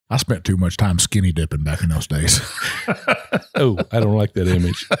I spent too much time skinny dipping back in those days. Oh, I don't like that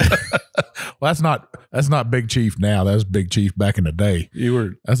image. Well, that's not Big Chief now. That's Big Chief back in the day.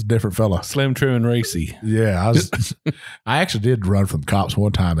 That's a different fella. Slim, trim, and racy. Yeah, I actually did run from cops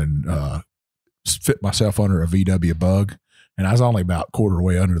one time and fit myself under a VW Bug, and I was only about quarter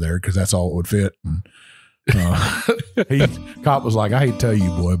way under there because that's all it would fit. And, cop was like, "I hate to tell you,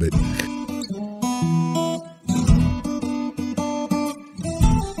 boy, but."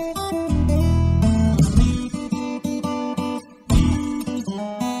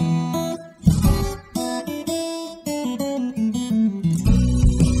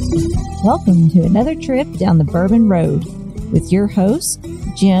 Welcome to another trip down the Bourbon Road with your hosts,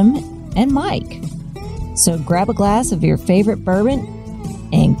 Jim and Mike. So grab a glass of your favorite bourbon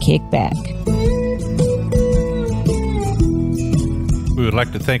and kick back. We would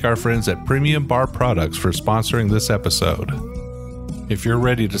like to thank our friends at Premium Bar Products for sponsoring this episode. If you're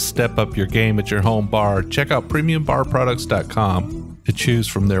ready to step up your game at your home bar, check out PremiumBarProducts.com to choose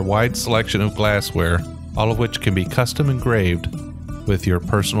from their wide selection of glassware, all of which can be custom engraved with your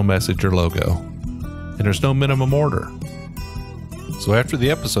personal message or logo. And there's no minimum order. So after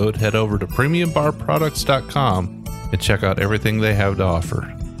the episode, head over to PremiumBarProducts.com and check out everything they have to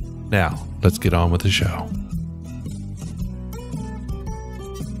offer. Now, let's get on with the show.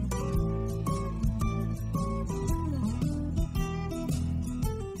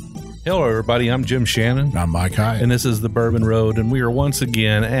 Hello, everybody. I'm Jim Shannon. I'm Mike Hyatt. And this is the Bourbon Road, and we are once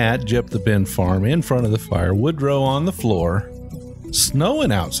again at Jep the Ben Farm in front of the fire, Woodrow on the floor,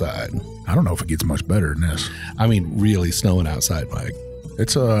 snowing outside. I don't know if it gets much better than this. I mean, really snowing outside, Mike.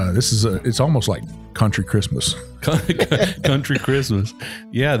 It's almost like country Christmas. Country Christmas.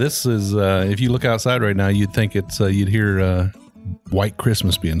 Yeah, this is, if you look outside right now, you'd think you'd hear White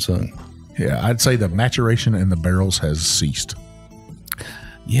Christmas being sung. Yeah, I'd say the maturation in the barrels has ceased.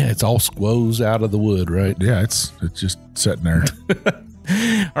 Yeah, it's all squoze out of the wood, right? Yeah, it's just sitting there.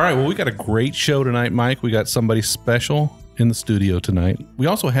 All right, well, we got a great show tonight, Mike. We got somebody special in the studio tonight. We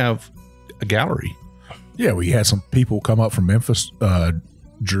also have a gallery. Yeah, we had some people come up from Memphis.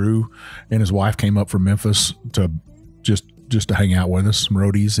 Drew and his wife came up from Memphis to just to hang out with us. Some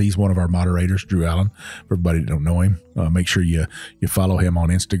Roadies. He's one of our moderators, Drew Allen. For everybody that don't know him, make sure you follow him on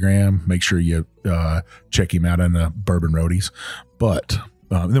Instagram. Make sure you check him out in the Bourbon Roadies. But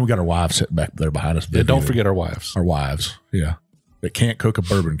then we got our wives sitting back there behind us. Yeah, don't forget our wives. Our wives, yeah, that can't cook a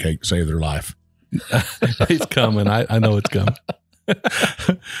bourbon cake to save their life. It's coming. I know it's coming.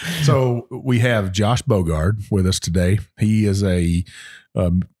 So we have Josh Bogard with us today. He is a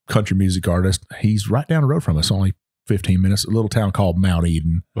country music artist. He's right down the road from us, only 15 minutes, a little town called Mount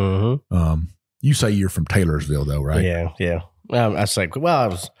Eden. Mm-hmm. You say you're from Taylorsville, though, right? Yeah. I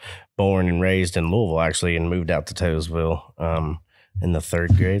was born and raised in Louisville, actually, and moved out to Taylorsville in the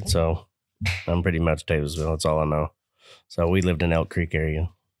third grade. So I'm pretty much Taylorsville. That's all I know. So we lived in Elk Creek area.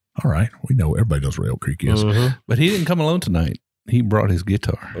 All right. We know everybody knows where Elk Creek is. Mm-hmm. But he didn't come alone tonight. He brought his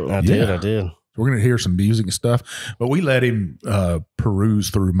guitar. I did. We're going to hear some music and stuff, but we let him peruse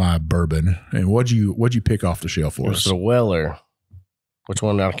through my bourbon. And what'd you pick off the shelf for us? It's a Weller. Which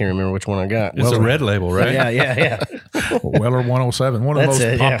one? I can't remember which one I got. It's a red label, right? Yeah. Weller 107, one of the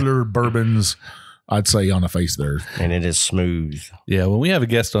most popular bourbons, I'd say, on the face of the earth. And it is smooth. Yeah, when we have a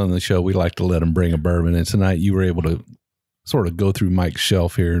guest on the show, we like to let him bring a bourbon. And tonight you were able to sort of go through Mike's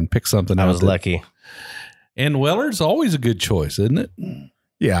shelf here and pick something out. I was lucky. And Weller's always a good choice, isn't it?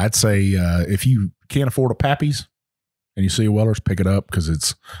 Yeah, I'd say if you can't afford a Pappy's and you see a Weller's, pick it up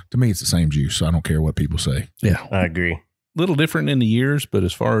because to me, it's the same juice. So I don't care what people say. Yeah, I agree. Little different in the years, but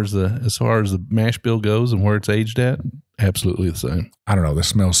as far as the mash bill goes and where it's aged at, absolutely the same. I don't know. This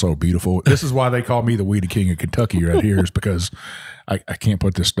smells so beautiful. This is why they call me the Weedy King of Kentucky right here, is because I can't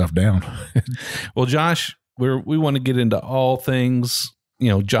put this stuff down. Well, Josh, we want to get into all things,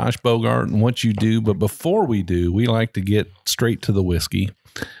 Josh Bogard and what you do. But before we do, we like to get straight to the whiskey.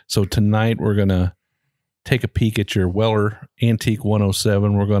 So tonight we're going to take a peek at your Weller Antique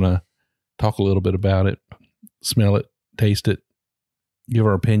 107. We're going to talk a little bit about it, smell it, taste it, give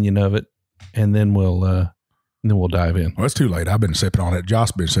our opinion of it, and then we'll dive in. Well, it's too late. I've been sipping on it.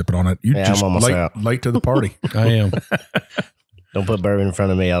 Josh's been sipping on it. You're just I'm almost late to the party. I am. Don't put bourbon in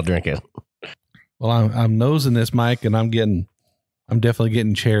front of me. I'll drink it. Well, I'm nosing this, Mike, and I'm definitely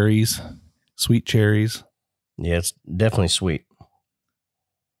getting cherries, sweet cherries. Yeah, it's definitely sweet.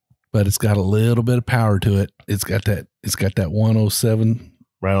 But it's got a little bit of power to it. It's got that 107.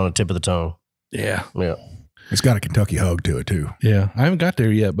 Right on the tip of the tongue. Yeah. Yeah. It's got a Kentucky hug to it too. Yeah. I haven't got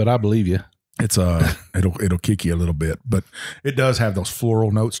there yet, but I believe you. It's it'll kick you a little bit, but it does have those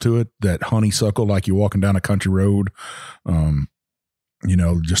floral notes to it, that honeysuckle, like you're walking down a country road. you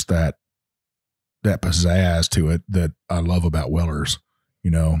know, just that pizzazz to it that I love about Weller's,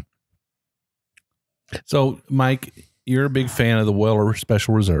 you know. So, Mike, you're a big fan of the Weller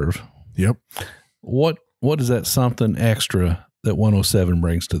Special Reserve. Yep. What is that something extra that 107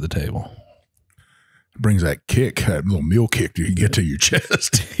 brings to the table? It brings that kick, that little meal kick you get to your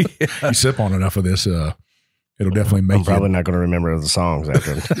chest. Yeah. You sip on enough of this, it'll definitely make. I'm probably not going to remember the songs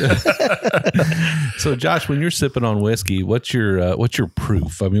after. So, Josh, when you're sipping on whiskey, what's your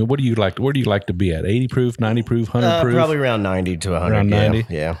proof? I mean, what do you like? Where do you like to be at? 80 proof, 90 proof, 100 proof? Probably around 90 to 100. Around 90.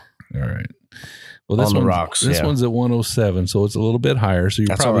 Yeah. All right. Well, this on the one's, rocks. This one's at 107, so it's a little bit higher. So you're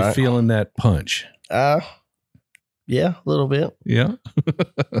That's probably all right. feeling that punch. Yeah, a little bit. Yeah.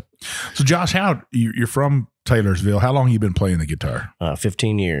 So, Josh, you're from Taylorsville? How long have you been playing the guitar?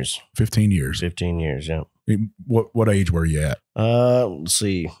 15 years. 15 years. 15 years. Yeah. What age were you at? Let's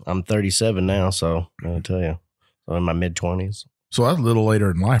see. I'm 37 now, so I'll tell you. So in my mid 20s. So that's a little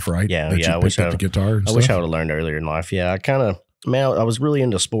later in life, right? Yeah, That yeah. you picked up the guitar. And I wish I stuff? would have learned earlier in life. Yeah, I was really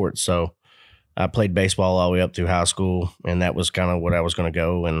into sports, so I played baseball all the way up through high school, and that was kind of what I was going to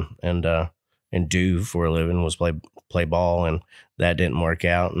go and do for a living, was play ball, and that didn't work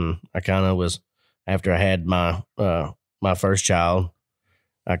out. And I kind of was, after I had my first child,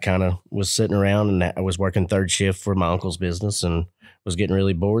 I kind of was sitting around, and I was working third shift for my uncle's business, and was getting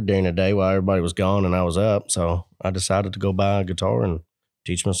really bored during the day while everybody was gone and I was up. So I decided to go buy a guitar and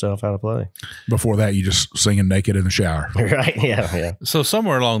teach myself how to play. Before that, you just singing naked in the shower. Right. Yeah. Yeah. So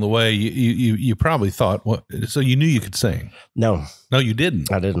somewhere along the way, you probably thought, so you knew you could sing? No, you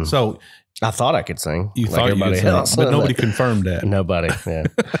didn't. I didn't. So I thought I could sing. you like thought everybody you could else, sing, but nobody confirmed that. Nobody. Yeah.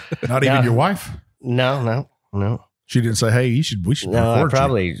 Not even your wife? No. She didn't say, "Hey, we should." No, I record you."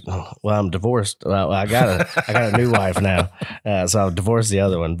 probably. Well, I'm divorced. Well, I got a new wife now, so I've divorced the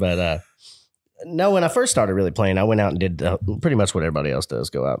other one. But no, when I first started really playing, I went out and did pretty much what everybody else does: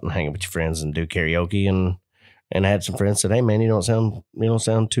 go out and hang out with your friends and do karaoke. And I had some friends said, "Hey, man, you don't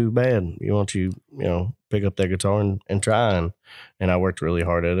sound too bad. You want to pick up that guitar and try." And I worked really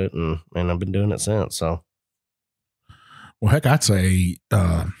hard at it, and I've been doing it since. So, well, heck, I'd say,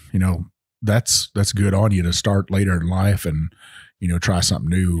 that's good on you to start later in life and, try something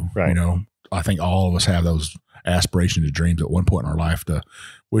new. Right. I think all of us have those aspirations and dreams at one point in our life to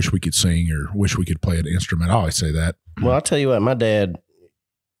wish we could sing or wish we could play an instrument. I always say that. Well, I'll tell you what, my dad,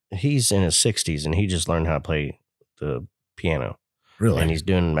 he's in his 60s and he just learned how to play the piano. Really? And he's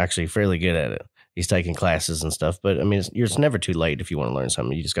doing actually fairly good at it. He's taking classes and stuff, but I mean, it's never too late if you want to learn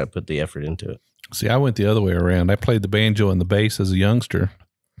something. You just got to put the effort into it. See, I went the other way around. I played the banjo and the bass as a youngster,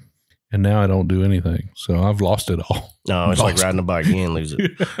 and now I don't do anything. So I've lost it all. No, it's like riding a bike. You can't lose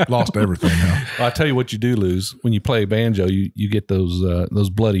it. Lost everything. Huh? Well, I tell you what you do lose. When you play banjo, you get those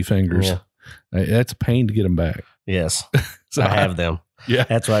bloody fingers. Yeah. That's a pain to get them back. Yes, So I have them. Yeah.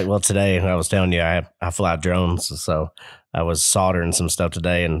 That's right. Well, today I was telling you I fly drones, so I was soldering some stuff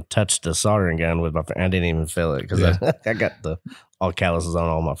today and touched the soldering gun with my. I didn't even feel it because I got all calluses on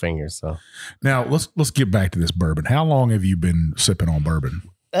all my fingers. So Now let's get back to this bourbon. How long have you been sipping on bourbon?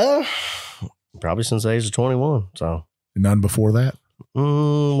 Probably since the age of 21. So None before that?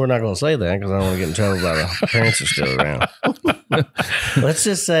 we're not going to say that because I don't want to get in trouble by the parents are still around. Let's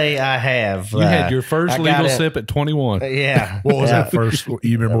just say I have. You had your first legal sip at 21. Yeah. What was that first?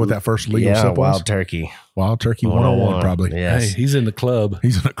 You remember what that first legal sip was? Wild Turkey. Wild Turkey 101, probably. Yes. Hey, he's in the club.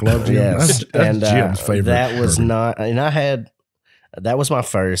 He's in a club, Jim. Yes. That's Jim's favorite. That was bourbon. not, and that was my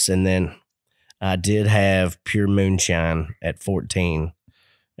first. And then I did have pure moonshine at 14.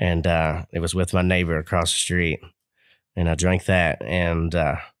 And it was with my neighbor across the street. And I drank that. And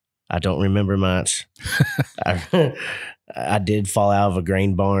I don't remember much. I did fall out of a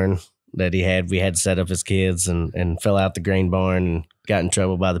grain barn that we had set up as kids and fell out the grain barn and got in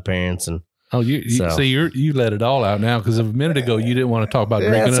trouble by the parents. And you let it all out now because a minute ago you didn't want to talk about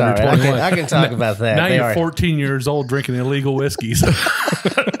drinking that's under all right. 21. I can talk about that. Now They you're are- 14 years old drinking illegal whiskeys.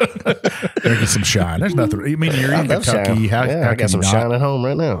 Drinking some shine. There's nothing. I mean, you're I in love Kentucky. shine. How I can got some you not? shine at home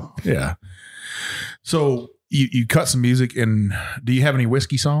right now. Yeah. So you cut some music, and do you have any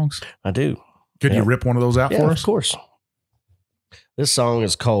whiskey songs? I do. Could you Yeah. rip one of those out Yeah, for of us? course. This song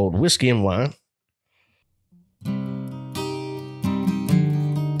is called Whiskey and Wine.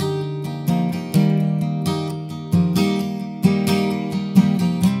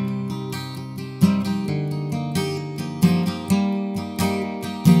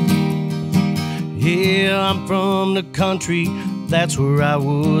 Yeah, I'm from the country, that's where I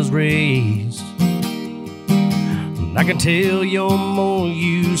was raised. I can tell you're more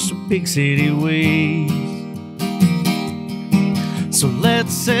used to big city ways. So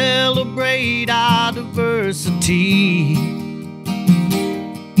let's celebrate our diversity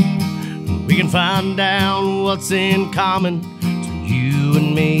We can find out what's in common between you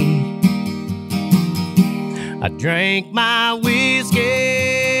and me. I drank my whiskey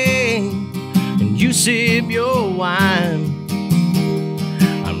and you sip your wine.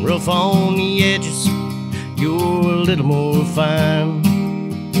 I'm rough on the edges, you're a little more refined.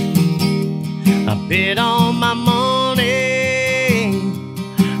 I bet on my money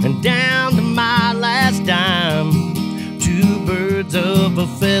and down to my last dime. Two birds of a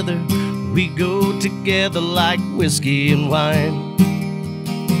feather, we go together like whiskey and wine.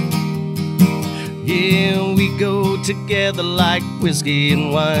 Yeah, we go together like whiskey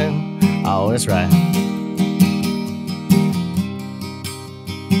and wine. Oh, that's right.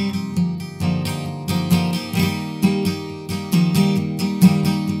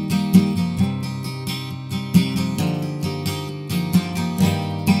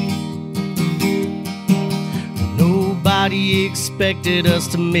 Nobody expected us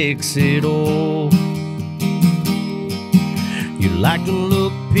to mix it all. You like to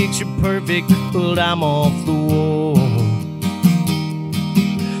look picture perfect, but I'm off the wall.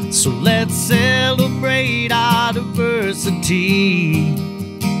 So let's celebrate our diversity.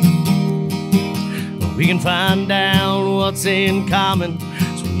 We can find out what's in common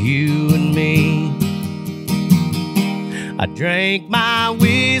between you and me. I drank my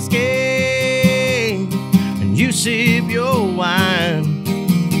whiskey and you sip your wine.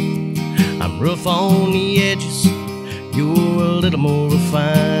 I'm rough on the edges, you're a little more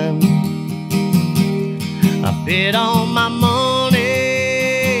refined. I bet on my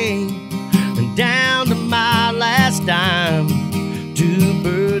money and down to my last dime. Two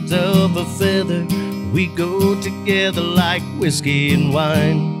birds of a feather, we go together like whiskey and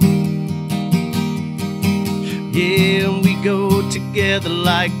wine. Yeah, we go together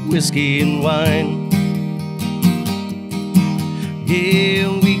like whiskey and wine.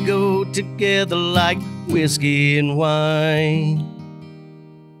 Yeah, we go together like whiskey and wine.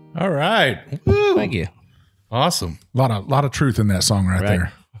 All right. Woo. Thank you. Awesome. A lot of truth in that song right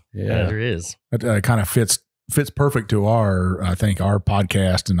there. Yeah, there is. It kind of fits perfect to our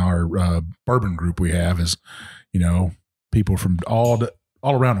podcast and our bourbon group we have is, people from all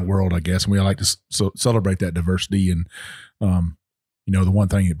around the world, I guess. And we like to celebrate that diversity. And, the one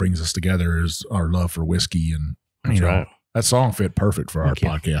thing that brings us together is our love for whiskey. And, right. That song fit perfect for our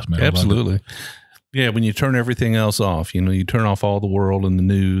podcast, man. Absolutely. Yeah, when you turn everything else off, you turn off all the world and the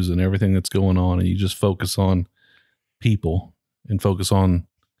news and everything that's going on, and you just focus on people and focus on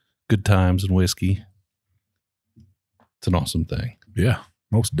good times and whiskey. It's an awesome thing. Yeah,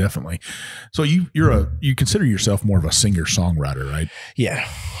 most definitely. So you consider yourself more of a singer-songwriter, right? Yeah,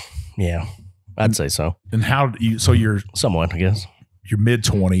 I'd say so. And you're somewhat, I guess. Your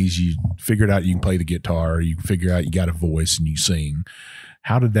mid-20s, you figured out you can play the guitar, you figure out you got a voice and you sing.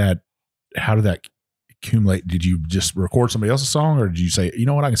 How did that accumulate? Did you just record somebody else's song, or did you say, you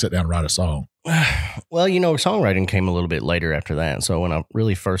know what, I can sit down and write a song? Well, songwriting came a little bit later after that. So when I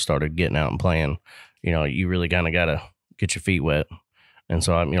really first started getting out and playing, you really kind of got to get your feet wet. And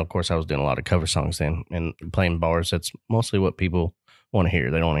so, of course, I was doing a lot of cover songs then and playing bars. That's mostly what people want to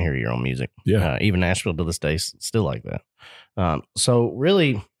hear. They don't want to hear your own music. Yeah. Even Nashville to this day, still like that. So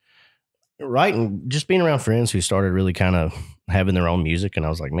really writing, just being around friends who started really kind of having their own music. And I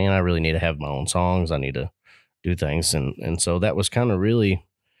was like, man, I really need to have my own songs. I need to do things. And so that was kind of really,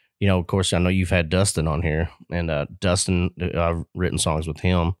 of course, I know you've had Dustin on here, and Dustin, I've written songs with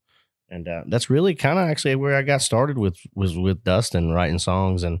him. And that's really kind of actually where I got started was with Dustin writing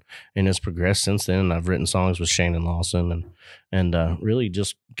songs, and it's progressed since then. I've written songs with Shannon Lawson and really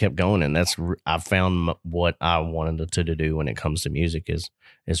just kept going. And that's I found what I wanted to do when it comes to music is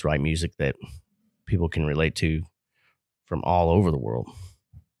write music that people can relate to from all over the world.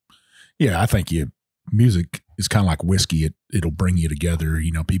 Yeah, I think music is kind of like whiskey. It'll bring you together.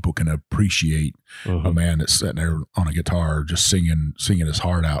 People can appreciate a man that's sitting there on a guitar just singing his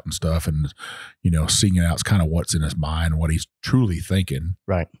heart out and stuff, and singing out's kind of what's in his mind, what he's truly thinking.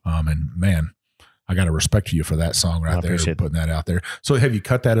 Right. And man, I got to respect you for that song right there, putting that out there. So have you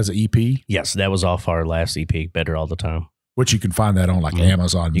cut that as an EP? Yes, that was off our last EP, Better All the Time. Which you can find that on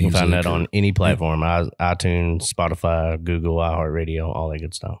Amazon Music. You can find that on any platform, iTunes, Spotify, Google, iHeartRadio, all that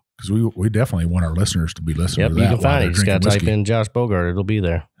good stuff. Because we definitely want our listeners to be listening to that. You can find it. You just got to type in Josh Bogard. It'll be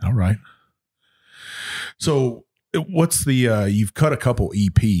there. All right. So what's you've cut a couple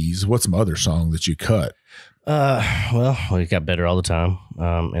EPs. What's some other song that you cut? Well, we got Better All the Time.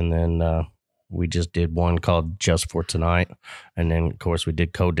 And then we just did one called Just for Tonight. And then, of course, we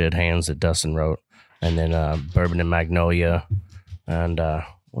did Cold Dead Hands that Dustin wrote. And then Bourbon and Magnolia. And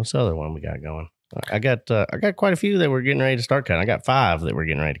what's the other one we got going? I got quite a few that were getting ready to start cutting. I got 5 that were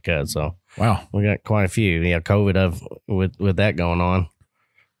getting ready to cut. So wow, we got quite a few. Yeah, COVID with that going on,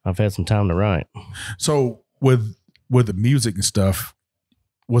 I've had some time to write. So with the music and stuff,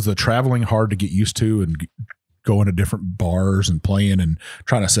 was the traveling hard to get used to and going to different bars and playing and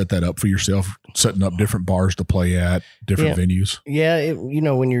trying to set that up for yourself, setting up different bars to play at, different venues? Yeah,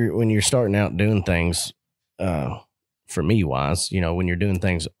 when you're starting out doing things, for me wise, when you're doing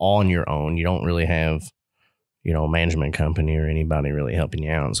things on your own, you don't really have, a management company or anybody really helping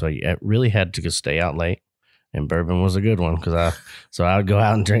you out. So you really had to stay out late. And bourbon was a good one because I would go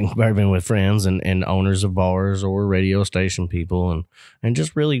out and drink bourbon with friends and owners of bars or radio station people and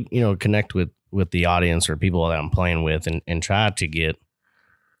just really, connect with the audience or people that I'm playing with and try to get,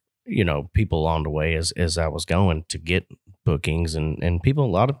 people along the way as I was going to get bookings and people, a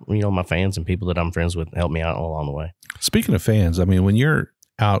lot of, my fans and people that I'm friends with help me out along the way. Speaking of fans, I mean, when you're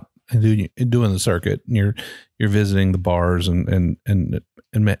out and doing the circuit and you're visiting the bars and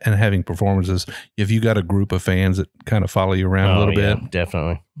having performances, if you got a group of fans that kind of follow you around a little bit?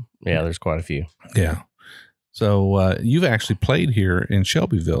 Definitely. Yeah, there's quite a few. Yeah. So you've actually played here in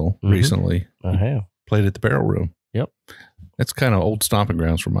Shelbyville recently. I have. Played at the Barrel Room. Yep. That's kind of old stomping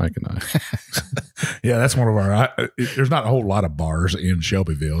grounds for Mike and I. Yeah, that's one of our. There's not a whole lot of bars in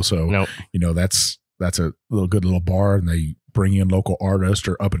Shelbyville, so nope. That's a good little bar, and they bring in local artists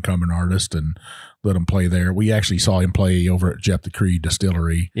or up and coming artists and let them play there. We actually saw him play over at Jeff the Creed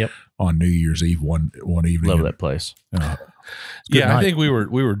Distillery. Yep. On New Year's Eve one evening. Love that place. Yeah, I think we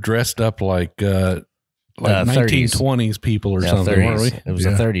were dressed up like 1920s people or something, 30s. weren't we? It was the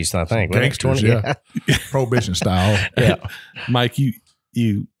 30s, I think. Gangsters, yeah. Prohibition style. Yeah. Mike,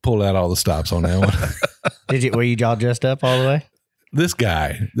 you pulled out all the stops on that one. Did you? Were you all dressed up all the way? This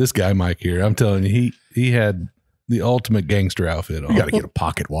guy, Mike here, I'm telling you, he had the ultimate gangster outfit on. You got to get a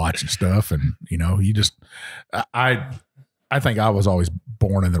pocket watch and stuff, and you just, I think I was always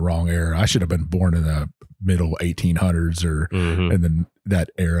born in the wrong era. I should have been born in the middle 1800s or and then that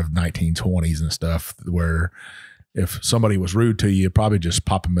era of 1920s and stuff, where if somebody was rude to you, probably just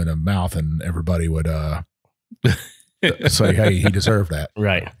pop them in the mouth and everybody would say, hey, he deserved that.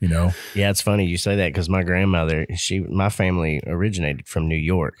 Right. Yeah, it's funny you say that because my grandmother, my family originated from New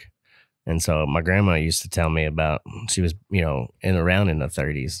York. And so my grandma used to tell me about, she was, around in the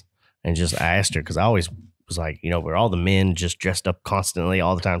 30s, and just I asked her because I always was like, were all the men just dressed up constantly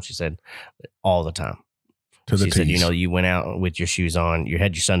all the time? She said, all the time. She said, you went out with your shoes on, you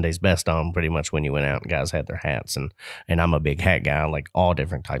had your Sunday's best on pretty much when you went out, and guys had their hats. And I'm a big hat guy. I like all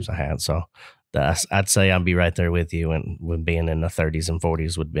different types of hats. So I'd say I'd be right there with you. And when being in the 30s and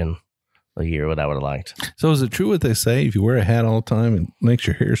 40s would have been a year what I would have liked. So is it true what they say? If you wear a hat all the time, it makes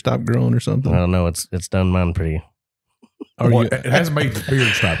your hair stop growing or something? I don't know. It's done mine pretty. It hasn't made the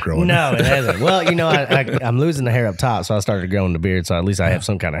beard stop growing. No, it hasn't. Well, I'm losing the hair up top, so I started growing the beard. So at least I have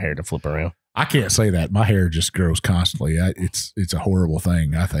some kind of hair to flip around. I can't say that. My hair just grows constantly. It's a horrible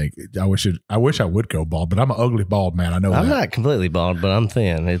thing. I think I wish I would go bald, but I'm an ugly bald man. I know I'm not completely bald, but I'm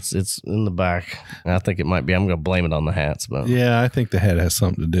thin. It's in the back. I think it might be. I'm going to blame it on the hats, but yeah, I think the hat has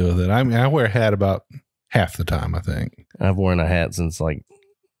something to do with it. I mean, I wear a hat about half the time. I think I've worn a hat since like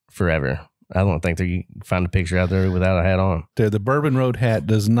forever. I don't think that you can find a picture out there without a hat on. The Bourbon Road hat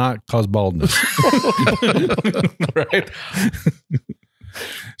does not cause baldness, right?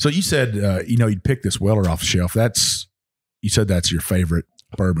 So you said, you'd pick this Weller off the shelf. You said that's your favorite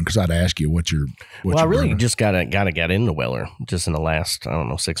bourbon, because I'd ask you what's your I really bourbon? just got into Weller just in the last,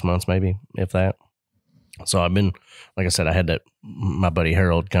 6 months, maybe, if that. So I've been, like I said, I had that, my buddy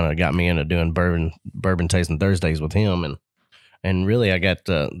Harold kind of got me into doing bourbon tasting Thursdays with him. And really I got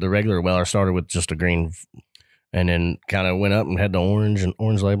the regular Weller, started with just a green, and then kind of went up and had the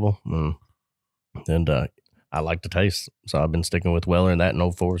orange label. And I like the taste, so I've been sticking with Weller and that and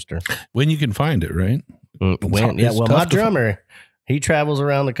Old Forester. When you can find it, right? My drummer, he travels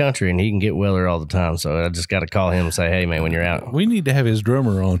around the country and he can get Weller all the time. So I just got to call him and say, hey, man, when you're out. We need to have his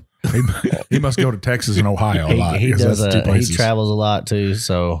drummer on. He must go to Texas and Ohio a lot. He does. He travels a lot too,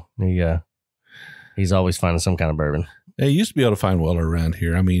 so he's always finding some kind of bourbon. You used to be able to find Weller around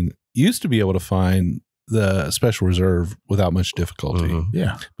here. I mean, you used to be able to find the Special Reserve without much difficulty. Mm-hmm.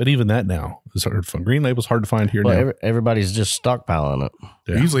 Yeah. But even that now is hard to find. Green Label's hard to find here now. Everybody's just stockpiling it.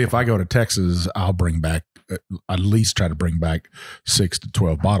 Yeah. Usually if I go to Texas, I'll bring back, at least try to bring back 6 to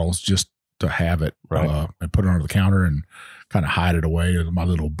 12 bottles just to have it, right. And put it under the counter and kind of hide it away in my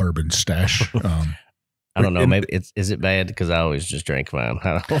little bourbon stash. I don't know. Maybe is it bad because I always just drink mine?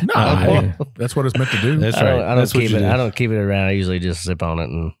 That's what it's meant to do. That's right. I don't keep it around. I usually just sip on it,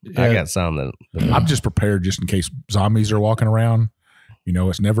 and I got some that I'm just prepared just in case zombies are walking around. You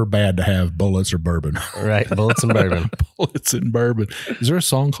know, it's never bad to have bullets or bourbon. Right, bullets and bourbon. Bullets and Bourbon. Is there a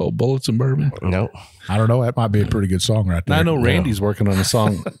song called Bullets and Bourbon? Nope. I don't know. That might be a pretty good song right there. I know Randy's working on a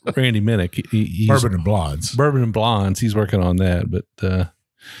song. Randy Minnick. He's Bourbon and Blondes. Bourbon and Blondes. He's working on that. But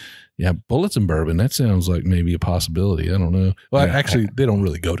yeah, Bullets and Bourbon. That sounds like maybe a possibility. I don't know. Well, Yeah. actually, they don't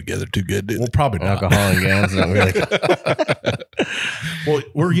really go together too good, do they? Well, probably not. Alcohol and gas. Not really. Well,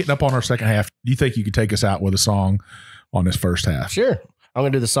 we're getting up on our second half. Do you think you could take us out with a song on this first half? Sure. I'm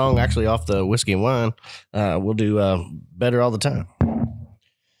going to do the song actually off the Whiskey and Wine. We'll do Better All the Time.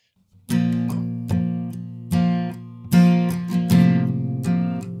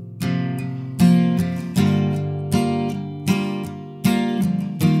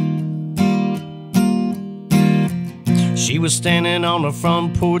 She was standing on the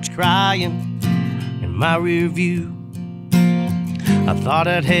front porch crying in my rear view. I thought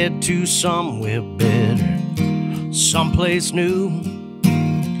I'd head to somewhere better, someplace new.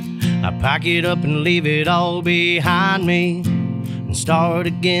 I pack it up and leave it all behind me and start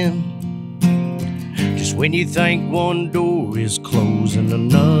again. Just when you think one door is closing,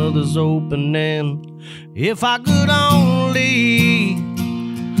 another's opening. If I could only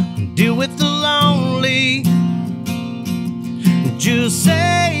deal with the lonely, just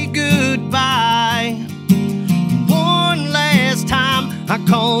say goodbye. One last time, I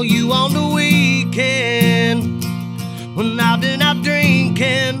call you on the weekend when I've been out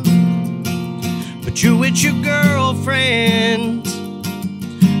drinking, but you're with your girlfriend,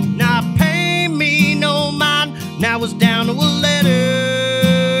 not paying me no mind. Now it's down to a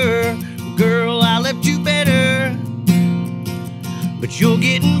letter. Girl, I left you better, but you're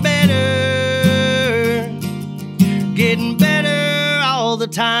getting better, getting better all the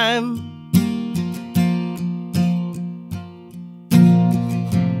time.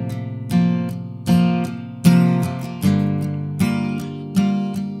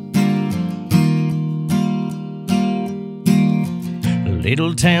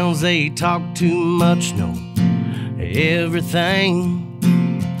 Little towns, they talk too much, know everything.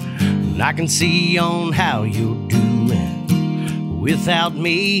 And I can see on how you're doing without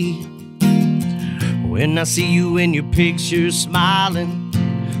me. When I see you in your picture smiling,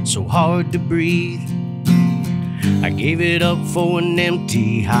 so hard to breathe. I gave it up for an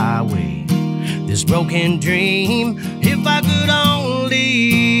empty highway, this broken dream. If I could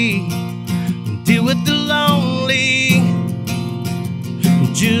only deal with the lonely,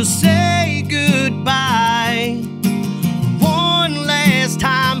 just say goodbye. One last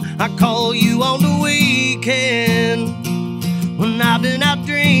time, I call you on the weekend when I've been out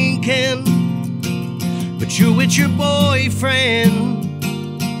drinking, but you're with your boyfriend,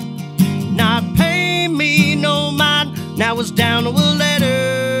 not paying me no mind. Now it's down to a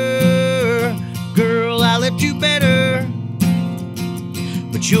letter. Girl, I left you better,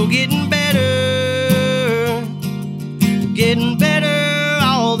 but you're getting better, getting better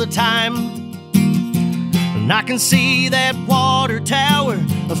all the time. And I can see that water tower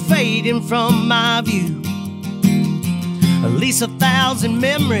fading from my view. At least 1,000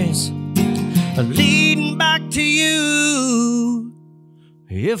 memories leading back to you.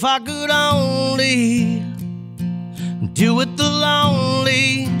 If I could only deal with the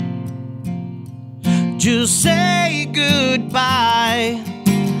lonely, just say goodbye.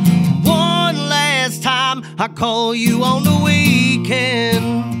 One last time, I call you on the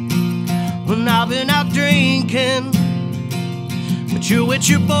weekend when I've been out drinking, but you're with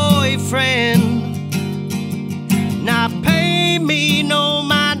your boyfriend, not paying me no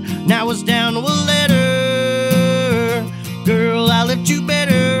mind. Now it's down to a letter. Girl, I left you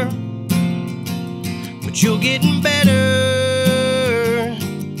better, but you're getting better,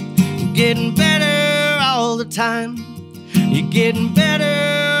 getting better all the time. You're getting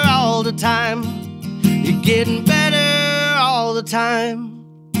better all the time. You're getting better all the time.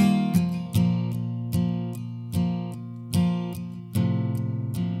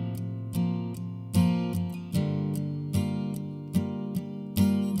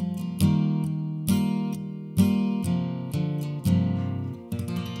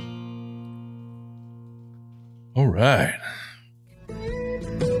 All right.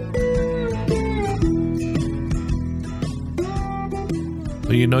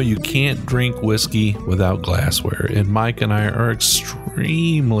 Well, you know, you can't drink whiskey without glassware, and Mike and I are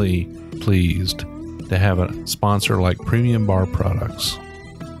extremely pleased to have a sponsor like Premium Bar Products.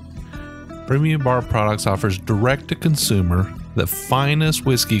 Premium Bar Products offers direct-to-consumer the finest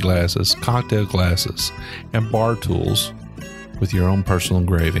whiskey glasses, cocktail glasses, and bar tools with your own personal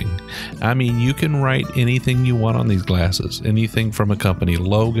engraving. I mean, you can write anything you want on these glasses, anything from a company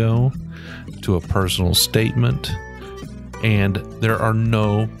logo to a personal statement and there are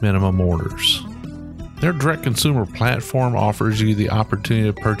no minimum orders. Their direct consumer platform offers you the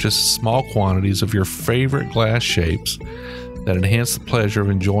opportunity to purchase small quantities of your favorite glass shapes that enhance the pleasure of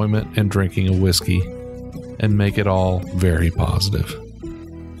enjoyment and drinking a whiskey and make it all very positive.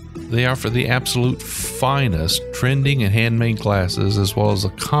 They offer the absolute finest trending and handmade glasses, as well as a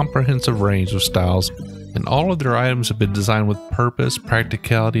comprehensive range of styles, and all of their items have been designed with purpose,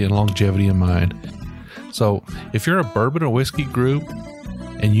 practicality, and longevity in mind. So if you're a bourbon or whiskey group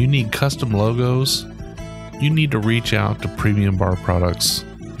and you need custom logos, you need to reach out to Premium Bar Products.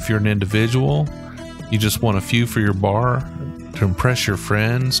 If you're an individual, you just want a few for your bar, to impress your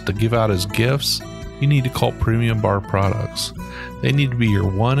friends, to give out as gifts, you need to call Premium Bar Products. They need to be your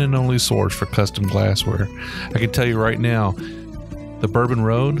one and only source for custom glassware. I can tell you right now, the Bourbon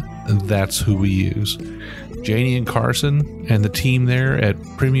Road, that's who we use. Janie and Carson and the team there at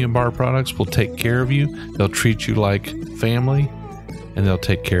Premium Bar Products will take care of you. They'll treat you like family, and they'll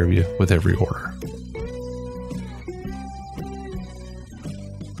take care of you with every order.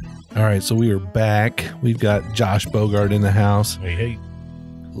 All right, so we are back. We've got Josh Bogard in the house. Hey.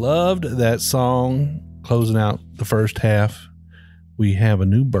 Loved that song, closing out the first half. We have a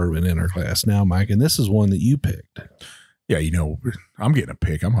new bourbon in our glass now, Mike, and this is one that you picked. Yeah, I'm getting a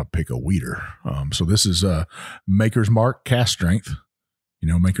pick. I'm going to pick a weeder. So this is Maker's Mark Cast Strength.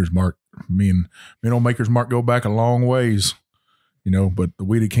 Maker's Mark, me and old Maker's Mark go back a long ways, but the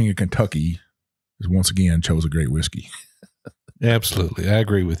Weeded King of Kentucky is once again chose a great whiskey. Absolutely. I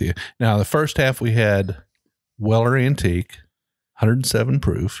agree with you. Now, the first half we had Weller Antique, 107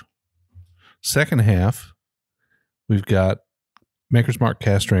 proof. Second half, we've got Maker's Mark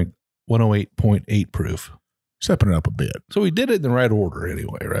Cast Strength, 108.8 proof. Stepping it up a bit. So we did it in the right order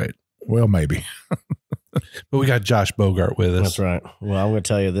anyway, right? Well, maybe. But we got Josh Bogart with us. That's right. Well, I'm going to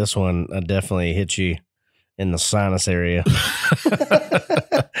tell you, this one definitely hits you in the sinus area.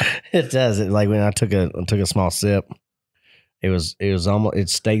 It does. It, like when I took a small sip, it was almost, it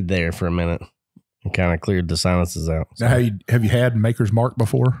stayed there for a minute and kind of cleared the sinuses out. So. Now, have you had Maker's Mark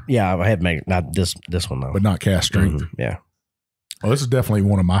before? Yeah, I had Maker, not this one though, but not Cast Strength. Mm-hmm. Yeah. Well, this is definitely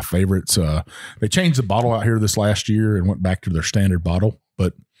one of my favorites. They changed the bottle out here this last year and went back to their standard bottle,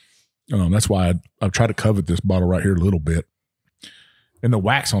 but that's why I've tried to covet this bottle right here a little bit. And the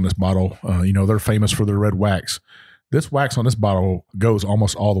wax on this bottle, they're famous for their red wax. This wax on this bottle goes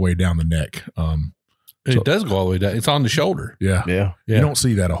almost all the way down the neck. It does go all the way down. It's on the shoulder. Yeah. Yeah. You don't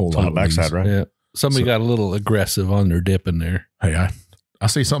see that a whole lot. On the backside, right? Yeah. Somebody got a little aggressive on their dip in there. Hey, I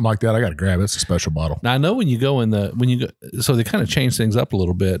see something like that, I got to grab it. It's a special bottle. Now I know when you go, so they kind of changed things up a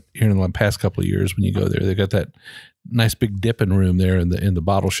little bit here in the past couple of years. When you go there, they got that nice big dipping room there in the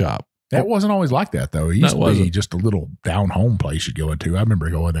bottle shop. That wasn't always like that though. It used to be just a little down home place you go into. I remember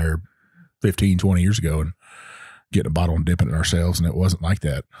going there 15, 20 years ago and getting a bottle and dipping it ourselves, and it wasn't like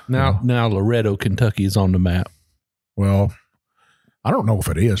that. Now Loretto, Kentucky is on the map. Well, I don't know if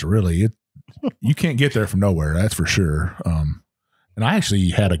it is really. You can't get there from nowhere, that's for sure. And I actually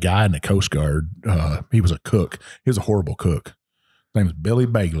had a guy in the Coast Guard. He was a cook. He was a horrible cook. His name was Billy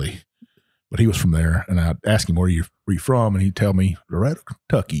Bagley, but he was from there. And I asked him, where you from? And he'd tell me, Loretto,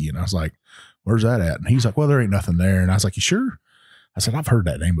 Kentucky. And I was like, where's that at? And he's like, well, there ain't nothing there. And I was like, you sure? I said, I've heard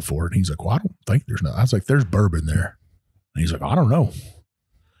that name before. And he's like, well, I don't think there's nothing. I was like, there's bourbon there. And he's like, I don't know.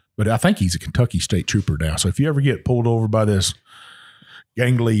 But I think he's a Kentucky state trooper now. So if you ever get pulled over by this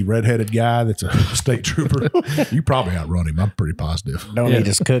gangly redheaded guy that's a state trooper, you probably outrun him. I'm pretty positive. Don't need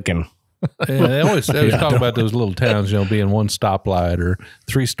his cooking. Yeah, they always talk about those little towns, being one stoplight or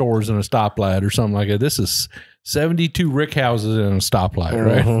 3 stores and a stoplight or something like that. This is 72 rick houses and a stoplight,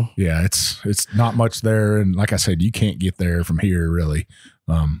 right? Mm-hmm. Yeah, it's not much there. And like I said, you can't get there from here really.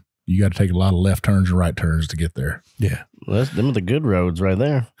 You got to take a lot of left turns and right turns to get there. Yeah. Well, them are the good roads right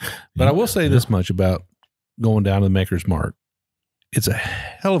there. But I will say this much about going down to the Maker's Mark. It's a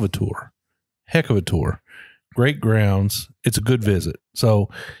hell of a tour. Heck of a tour. Great grounds. It's a good visit. So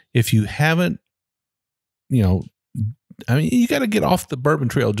if you haven't, you got to get off the Bourbon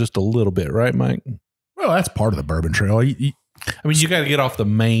Trail just a little bit, right, Mike? Well, that's part of the Bourbon Trail. You got to get off the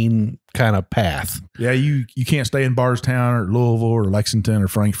main kind of path. Yeah, you can't stay in Bardstown or Louisville or Lexington or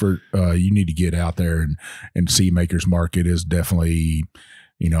Frankfort. You need to get out there and see Maker's Mark. It is definitely,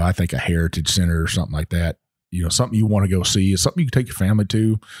 I think a heritage center or something like that. Something you want to go see. It's something you can take your family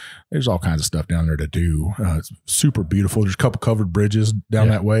to. There's all kinds of stuff down there to do. It's super beautiful. There's a couple covered bridges down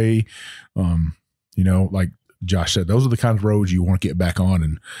that way. Like Josh said, those are the kinds of roads you want to get back on,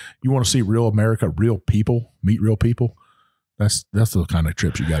 and you want to see real America, real people, meet real people. That's the kind of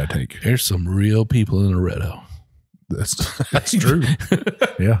trips you got to take. There's some real people in Loretto. That's true.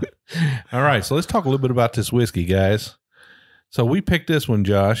 Yeah. All right. So let's talk a little bit about this whiskey, guys. So we picked this one,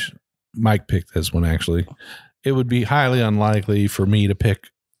 Josh. Mike picked this one, actually. It would be highly unlikely for me to pick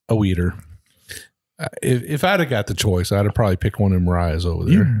a weeder. If I'd have got the choice, I'd have probably picked one of Mariah's over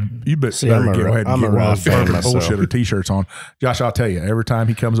there. You better go ahead and get one of those bullshitter T-shirts on. Josh, I'll tell you, every time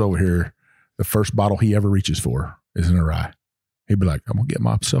he comes over here, the first bottle he ever reaches for is an rye. He'd be like, I'm going to get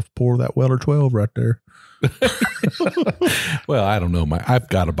myself a pour of that Weller 12 right there. Well, I don't know. I've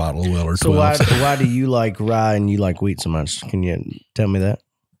got a bottle of Weller 12. So why do you like rye and you like wheat so much? Can you tell me that?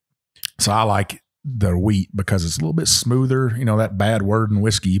 So I like the wheat because it's a little bit smoother, you know, that bad word in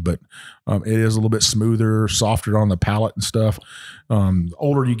whiskey, but it is a little bit smoother, softer on the palate and stuff. The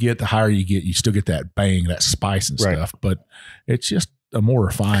older you get, the higher you get, you still get that bang, that spice and stuff, but it's just a more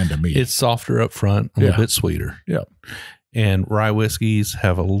refined to me. It's softer up front, a little bit sweeter. Yeah. And rye whiskeys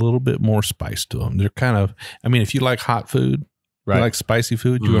have a little bit more spice to them. They're kind of, I mean, if you like hot food, you like spicy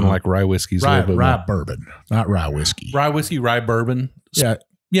food, you're going to like rye whiskeys. Rye bourbon, not rye whiskey. Rye whiskey, rye bourbon. Yeah.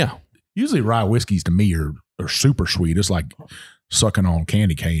 Yeah. Usually rye whiskeys to me are super sweet. It's like sucking on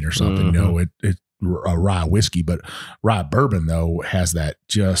candy cane or something. You know, it's a rye whiskey, but rye bourbon though has that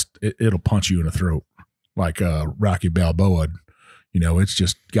it'll punch you in the throat like Rocky Balboa. You know, it's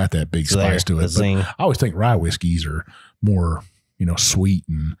just got that big spice to it. But I always think rye whiskeys are more, you know, sweet,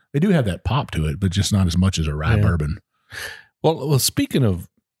 and they do have that pop to it, but just not as much as a rye bourbon. Well, speaking of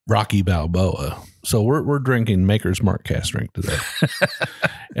Rocky Balboa, so we're drinking Maker's Mark cast drink today.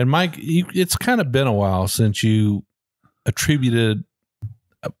 And Mike, it's kind of been a while since you attributed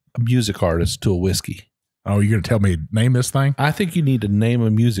a music artist to a whiskey. Oh, you're going to tell me name this thing? I think you need to name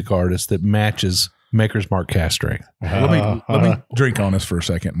a music artist that matches Maker's Mark cast strength. Let me drink on this for a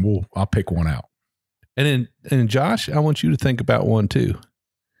second, and I'll pick one out. And Josh, I want you to think about one too.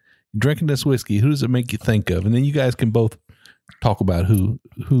 Drinking this whiskey, who does it make you think of? And then you guys can both talk about who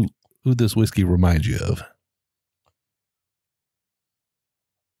this whiskey reminds you of.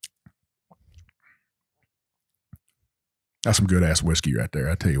 That's some good ass whiskey right there.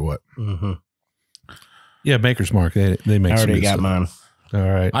 I tell you what. Mm-hmm. Yeah, Maker's Mark. They make. I some already good got stuff. mine. All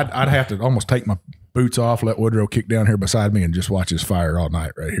right. I'd have to almost take my boots off, let Woodrow kick down here beside me, and just watch this fire all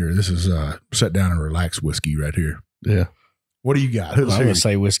night right here. This is sit down and relax whiskey right here. Yeah. What do you got? I'm going to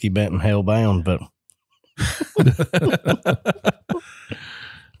say whiskey bent and hell bound, but.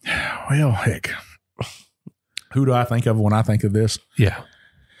 Well, heck. Who do I think of when I think of this? Yeah.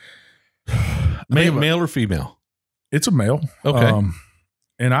 Male or female? It's a male. Okay.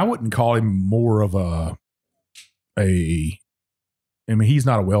 And I wouldn't call him more of I mean, he's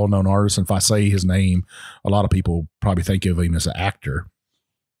not a well-known artist. And if I say his name, a lot of people probably think of him as an actor.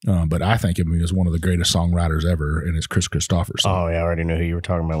 But I think of him as one of the greatest songwriters ever, and it's Chris Christopherson. Oh, yeah, I already knew who you were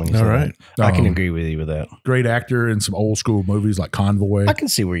talking about when you said that. I can agree with you with that. Great actor in some old school movies like Convoy. I can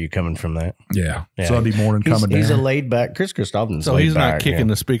see where you're coming from that. Yeah. Sunday morning coming down. He's a laid-back Chris Christopherson. So he's not kicking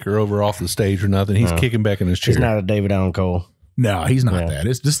the speaker over off the stage or nothing. He's kicking back in his chair. He's not a David Allan Cole. No, he's not that.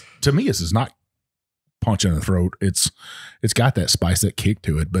 It's just, to me, this is not punch in the throat. It's got that spice, that kick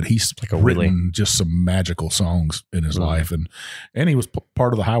to it, but he's like written just some magical songs in his life, and he was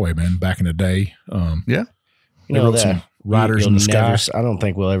part of the Highwaymen back in the day. Yeah, you know, some Riders in the Sky. I don't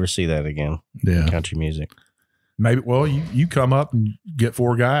think we'll ever see that again. Yeah, in country music. Maybe. Well, you come up and get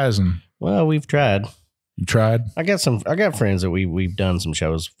four guys, and we've tried. You tried. I got friends that we've done some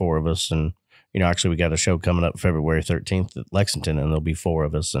shows, four of us, and actually we got a show coming up February 13th at Lexington, and there'll be four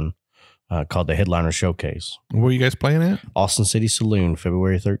of us, and. Called the Headliner Showcase. Where are you guys playing at? Austin City Saloon,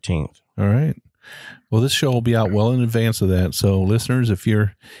 February 13th. All right. Well, this show will be out well in advance of that. So, listeners, if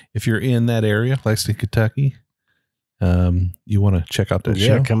you're in that area, Lexington, Kentucky, you want to check out that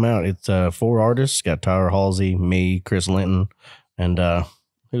show? Yeah, come out. It's 4 artists. Got Tyler Halsey, me, Chris Linton, and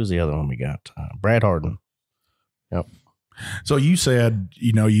who's the other one we got? Brad Harden. Yep. So you said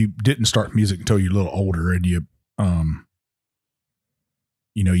you didn't start music until you're a little older, and you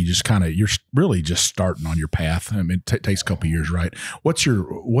you just you're really just starting on your path. I mean, it takes a couple of years, right? What's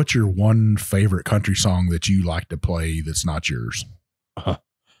your one favorite country song that you like to play that's not yours?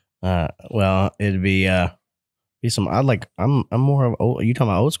 Well, it'd be some. I'm more of old. Are you talking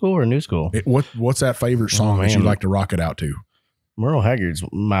about old school or new school? What's that favorite song that you like to rock it out to? Merle Haggard's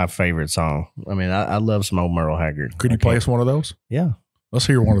my favorite song. I mean, I love some old Merle Haggard. Could you play us one of those? Yeah. Let's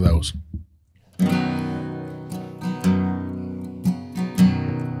hear one of those.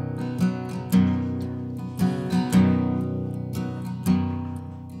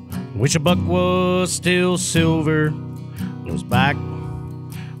 Wish a buck was still silver. It was back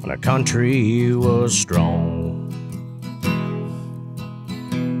when our country was strong.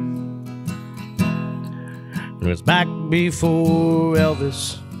 It was back before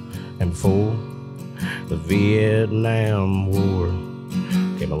Elvis and before the Vietnam War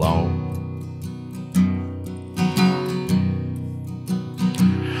came along.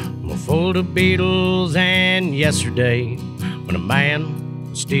 For the Beatles and yesterday, when a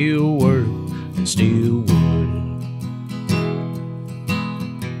man still worked and still would.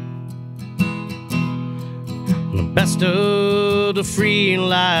 The best of the free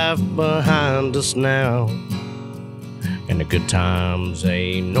life behind us now, and the good times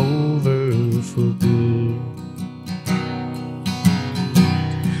ain't over for good.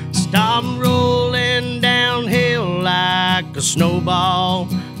 Stop rolling downhill like a snowball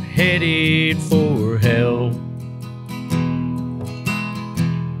headed for hell.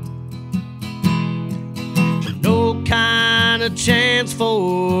 No kind of chance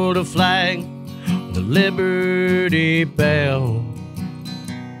for the flag, the Liberty Bell.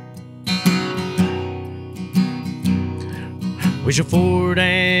 Wish a Ford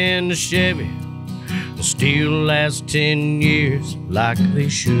and a Chevy will still last 10 years like they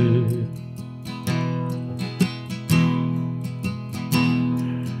should.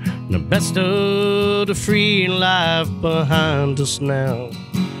 The best of the free life behind us now,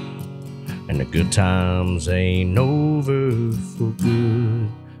 and the good times ain't over for good.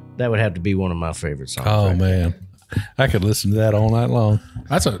 That would have to be one of my favorite songs. Oh right man, I could listen to that all night long.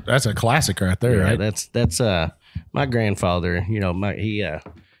 That's a classic right there, right? That's my grandfather. You know, he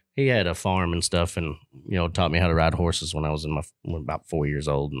had a farm and stuff, and you know, taught me how to ride horses when I was about 4 years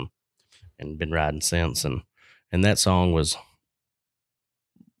old, and been riding since. And that song was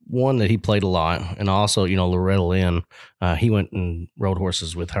one that he played a lot. And also, you know, Loretta Lynn, he went and rode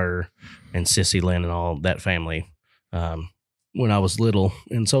horses with her and Sissy Lynn and all that family when I was little.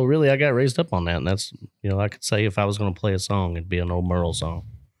 And so really I got raised up on that. And that's, you know, I could say if I was going to play a song, it'd be an old Merle song.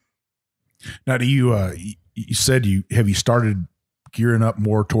 Now, do you said have you started gearing up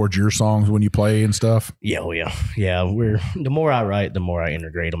more towards your songs when you play and stuff? Yeah. Oh yeah. Yeah. The more I write, the more I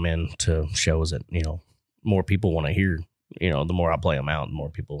integrate them into shows that, you know, more people want to hear. You know, the more I play them out, the more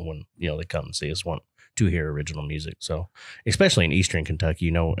people, when, you know, they come and see us, want to hear original music. So, especially in Eastern Kentucky,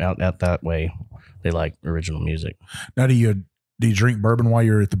 you know, out that way, they like original music. Now, do you drink bourbon while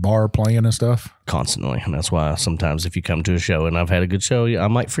you're at the bar playing and stuff? Constantly. And that's why sometimes if you come to a show and I've had a good show, I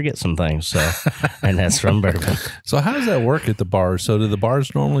might forget some things. So, and that's from bourbon. So how does that work at the bars? So do the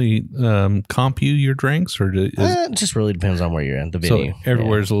bars normally comp you your drinks, or it just really depends on where you're at, the venue. So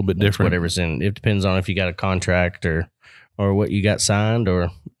everywhere's a little bit different. Whatever's in. It depends on if you got a contract or what you got signed, or,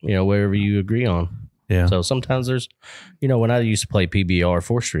 you know, wherever you agree on. Yeah. So sometimes there's, you know, when I used to play PBR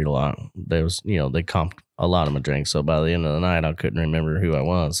 4th Street a lot, there was, you know, they comped a lot of my drinks. So by the end of the night, I couldn't remember who I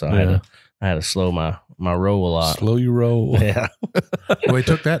was. So I had to slow my roll a lot. Slow your roll. Yeah. Well, they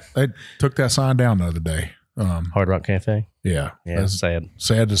took that sign down the other day. Hard Rock Cafe. Yeah. Yeah. That's sad.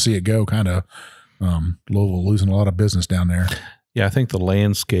 Sad to see it go. Kind of Louisville losing a lot of business down there. Yeah. I think the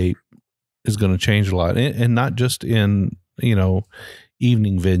landscape is going to change a lot, and not just in, you know,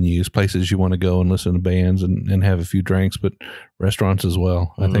 evening venues, places you want to go and listen to bands and have a few drinks, but restaurants as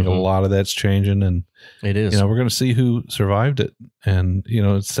well. I think a lot of that's changing, and it is. You know, we're going to see who survived it, and you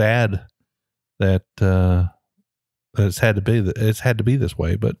know, it's sad that it's had to be this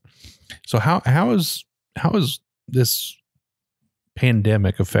way. But so how has this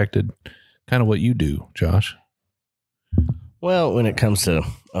pandemic affected kind of what you do, Josh? Well, when it comes to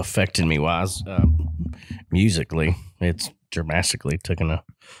affecting me wise, musically, it's dramatically taken a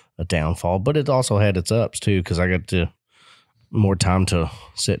downfall, but it also had its ups too, because I got more time to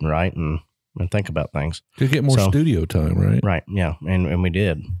sit and write and think about things. To get more studio time, right? Right, yeah, and we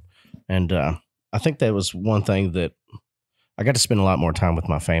did. And I think that was one thing that I got to spend a lot more time with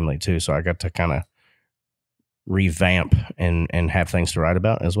my family too, so I got to kind of revamp and have things to write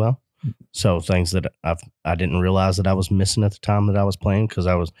about as well. So things that I didn't realize that I was missing at the time that I was playing, because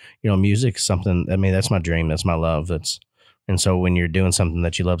I was, you know, music is something, I mean, that's my dream, that's my love. And so when you're doing something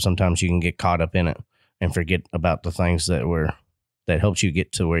that you love, sometimes you can get caught up in it and forget about the things that helped you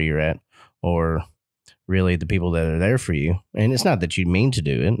get to where you're at, or really the people that are there for you. And it's not that you mean to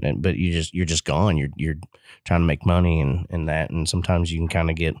do it, but you're just gone. You're trying to make money and that, and sometimes you can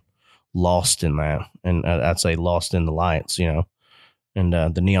kind of get lost in that. And I'd say lost in the lights, you know, and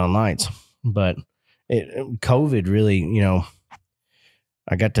the neon lights. But COVID really, you know,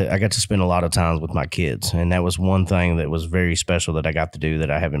 I got to spend a lot of time with my kids, and that was one thing that was very special that I got to do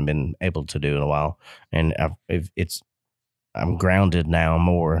that I haven't been able to do in a while. And I'm grounded now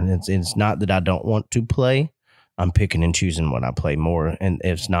more. It's not that I don't want to play. I'm picking and choosing what I play more, and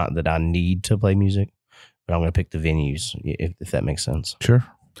it's not that I need to play music, but I'm going to pick the venues, if that makes sense. Sure.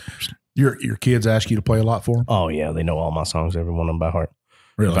 Your kids ask you to play a lot for them? Oh yeah, they know all my songs, every one of them by heart.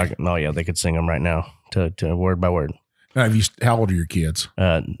 Really? Oh yeah, they could sing them right now to word by word. Now, how old are your kids?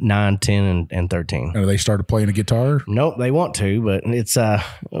 9, 10, and 13. Have they started playing a guitar? Nope, they want to, but it's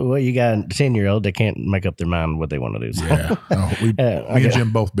well, you got a 10-year-old, they can't make up their mind what they want to do. So. Yeah. Oh, me and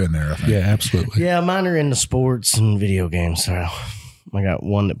Jim both been there, I think. Yeah, absolutely. Yeah, mine are into sports and video games. So I got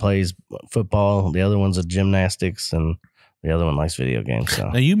one that plays football, the other one's a gymnastics, and the other one likes video games. So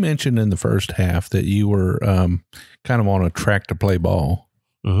Now, you mentioned in the first half that you were kind of on a track to play ball.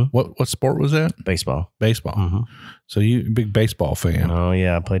 Mm-hmm. What sport was that? Baseball. Baseball. Mm-hmm. So you a big baseball fan. Oh,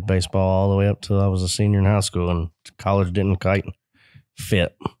 yeah. I played baseball all the way up till I was a senior in high school, and college didn't quite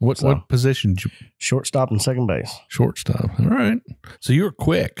fit. What position did you? Shortstop and second base. Shortstop. All right. So you were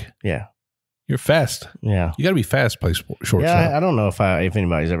quick. Yeah. You're fast. Yeah. You got to be fast to play shortstop. Yeah, I don't know if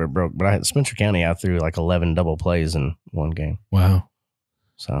anybody's ever broke, but Spencer County, I threw like 11 double plays in one game. Wow.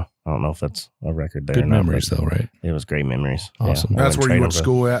 So I don't know if that's a record there. Good memories, though, right? It was great memories. Awesome. That's where you went to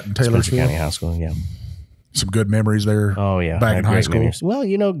school at in Spencer Taylorsville? County High School, yeah. Some good memories there. Oh, yeah. Back in high school? Memories.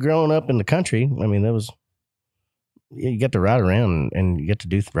 Well, growing up in the country, I mean, you get to ride around and you get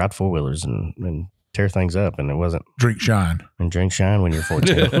to ride four-wheelers and tear things up, and it wasn't. Drink shine. And drink shine when you're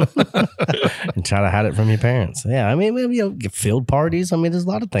 14. And try to hide it from your parents. Yeah, I mean, get field parties. I mean, there's a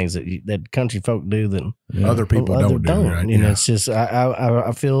lot of things that country folk do that Other people don't do, right? It's just,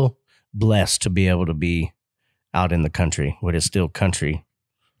 I feel blessed to be able to be out in the country, but it's still country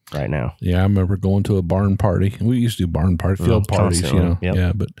right now. Yeah, I remember going to a barn party. We used to do barn party, field parties, Yep.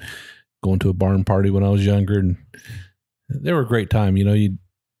 Yeah, but going to a barn party when I was younger, and they were a great time. You'd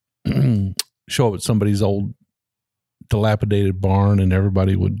show up at somebody's old dilapidated barn, and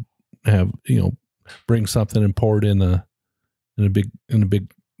everybody would have, bring something and pour it in a big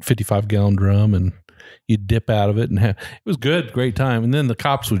 55-gallon drum, and you'd dip out of it, and it was good, great time. And then the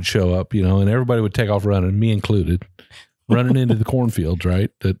cops would show up, and everybody would take off running, me included, running into the cornfields, right,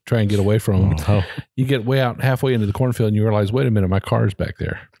 to try and get away from them. Oh. You get way out halfway into the cornfield, and you realize, wait a minute, my car's back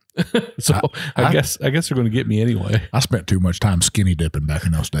there. So I guess they're going to get me anyway. I spent too much time skinny dipping back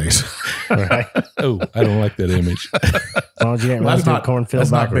in those days. Right. Oh, I don't like that image. As long as you didn't run through the cornfield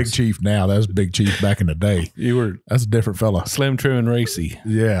That's not backwards. Big Chief now. That was Big Chief back in the day. That's a different fella. Slim, trim, and racy.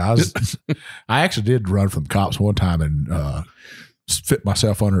 Yeah, I actually did run from cops one time and fit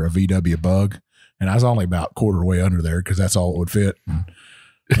myself under a VW Bug, and I was only about quarter way under there because that's all it would fit.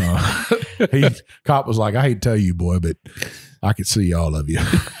 And, cop was like, "I hate to tell you, boy, but I could see all of you."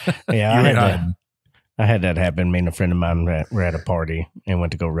 Yeah, I had that happen. Me and a friend of mine were at a party and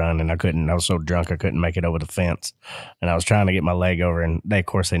went to go run, and I was so drunk I couldn't make it over the fence, and I was trying to get my leg over, and of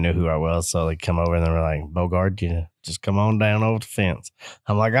course they knew who I was, so they come over and they were like, "Bogard, you just come on down over the fence."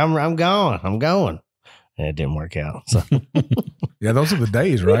 I'm like, "I'm going," and it didn't work out. So yeah, those are the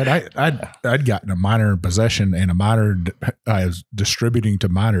days, right? I'd gotten a minor in possession and a minor I was distributing to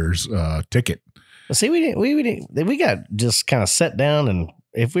minors ticket. See, we got just kind of set down, and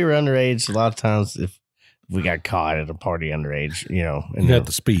if we were underage, a lot of times if we got caught at a party underage, and You got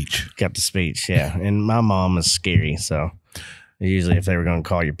the speech. Got the speech, yeah. And my mom is scary, so usually if they were going to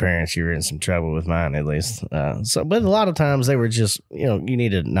call your parents, you were in some trouble with mine at least. But a lot of times they were just, you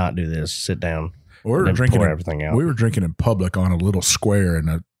need to not do this, sit down. We were drinking everything out. We were drinking in public on a little square in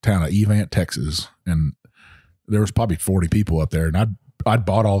the town of Evant, Texas, and there was probably 40 people up there, and I'd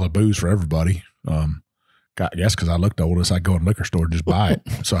bought all the booze for everybody. I guess because I looked oldest, I'd go in the liquor store and just buy it.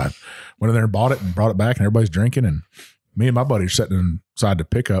 So I went in there and bought it and brought it back, and everybody's drinking, and me and my buddy are sitting inside the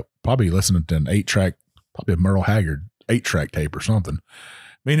pickup, probably listening to an 8-track, probably a Merle Haggard 8-track tape or something.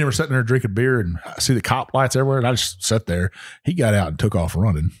 Me and him were sitting there drinking beer, and I see the cop lights everywhere, and I just sat there. He got out and took off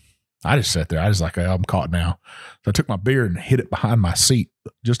running. I just sat there. I was like, oh, I'm caught now. So I took my beer and hid it behind my seat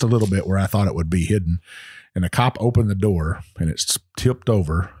just a little bit where I thought it would be hidden. And the cop opened the door, and it tipped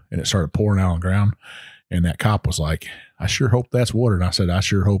over, and it started pouring out on the ground. And that cop was like, "I sure hope that's water." And I said, "I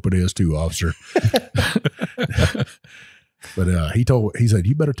sure hope it is too, officer." But he said,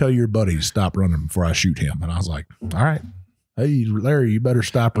 "You better tell your buddy to stop running before I shoot him." And I was like, "All right. Hey, Larry, you better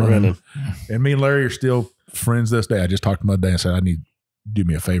stop running." And me and Larry are still friends this day. I just talked to my dad and said, "I need to do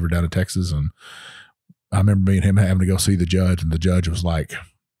me a favor down in Texas." And I remember me and him having to go see the judge, and the judge was like,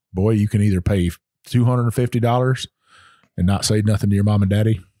 "Boy, you can either pay $250 and not say nothing to your mom and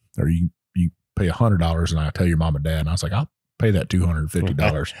daddy, or you pay $100 and I tell your mom and dad." And I was like, "I'll pay that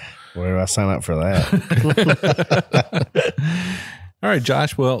 $250. Where do I sign up for that? All right,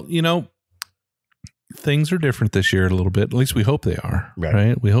 Josh. Well, things are different this year a little bit. At least we hope they are.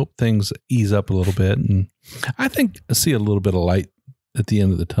 Right? We hope things ease up a little bit, and I think I see a little bit of light at the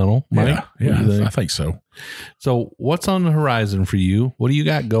end of the tunnel. Mike? Yeah, I think so. So what's on the horizon for you? What do you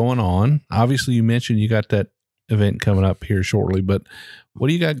got going on? Obviously, you mentioned you got that event coming up here shortly, but what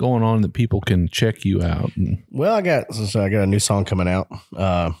do you got going on that people can check you out? Well, I got a new song coming out.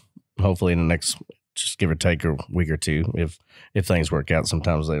 Hopefully in the next, just give or take a week or two, if things work out.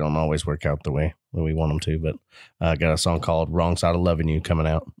 Sometimes they don't always work out the way we want them to, but I got a song called Wrong Side of Loving You coming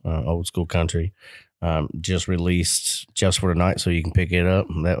out, old school country. Just released just for tonight, so you can pick it up.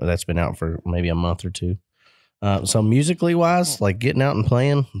 That's been out for maybe a month or two. So musically wise, like getting out and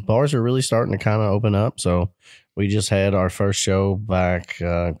playing, bars are really starting to kind of open up. So we just had our first show back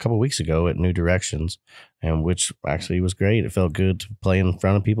a couple weeks ago at New Directions, and which actually was great. It felt good to play in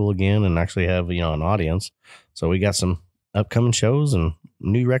front of people again and actually have, an audience. So we got some upcoming shows and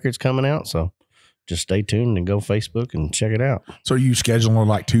new records coming out. So just stay tuned and go Facebook and check it out. So you scheduling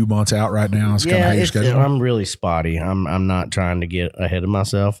like 2 months out right now? It's kind of how you schedule? I'm really spotty. I'm not trying to get ahead of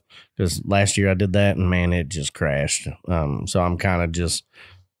myself, because last year I did that and man, it just crashed. So I'm kind of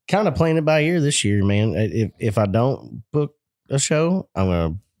playing it by ear this year, man. If I don't book a show, I'm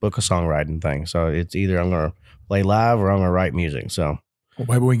going to book a songwriting thing. So it's either I'm going to play live or I'm going to write music. So well,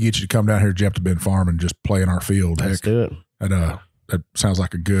 maybe we can get you to come down here, Jeff, to Bend Farm and just play in our field. Let's do it. That sounds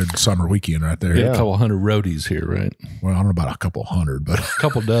like a good summer weekend right there. We have a couple hundred roadies here, right? Well, I don't know about a couple hundred, but a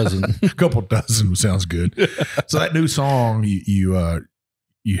couple dozen. A couple dozen sounds good. So that new song you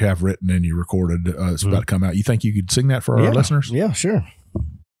have written and you recorded, it's about to come out. You think you could sing that for our listeners? Yeah, sure.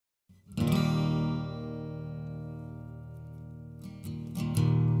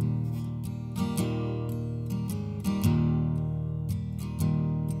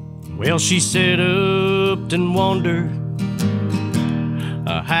 Well, she sat up and wondered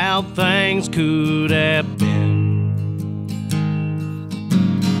how things could have been.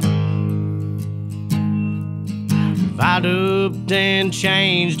 If I'd upped and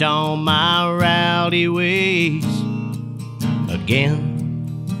changed all my rowdy ways again.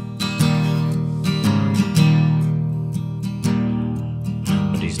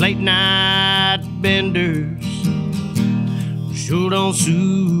 But these late night benders sure don't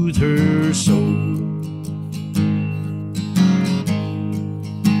soothe her soul.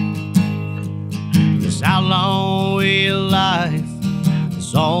 This outlaw life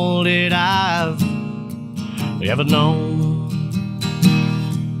is all that I've ever known.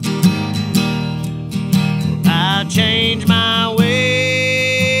 I changed my ways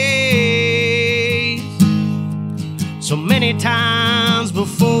so many times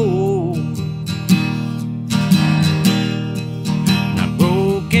before. I've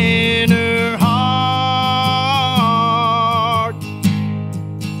broken her heart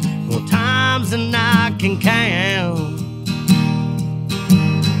more times than I can count.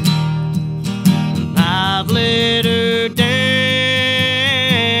 I've let her down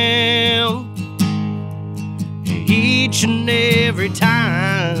each and every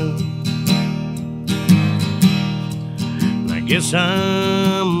time. I guess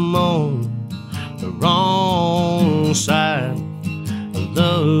I'm on the wrong side of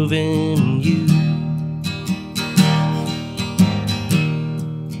loving you.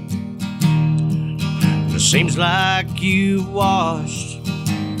 It seems like you've washed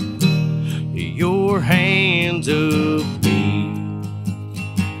your hands of me.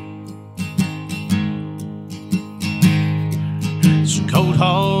 It's a cold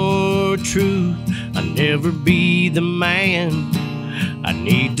hard truth, I'll never be the man I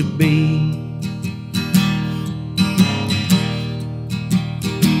need to be.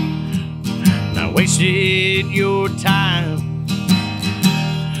 I wasted your time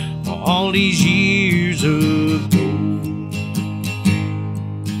all these years ago.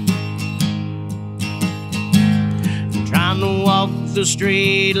 Trying to walk the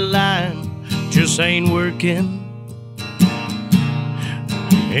straight line just ain't working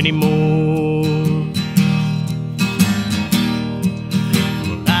anymore.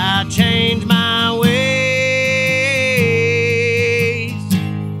 Well, I changed my ways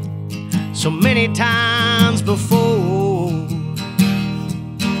so many times before.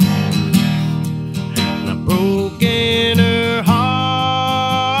 I've broken her heart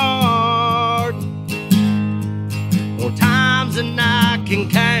more times than I can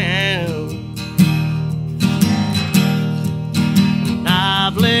count. And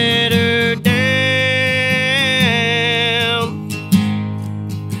I've let her down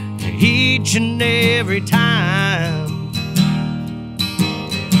each and every time.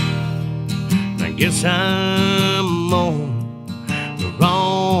 I guess I'm on the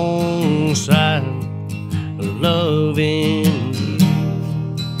wrong side of loving you.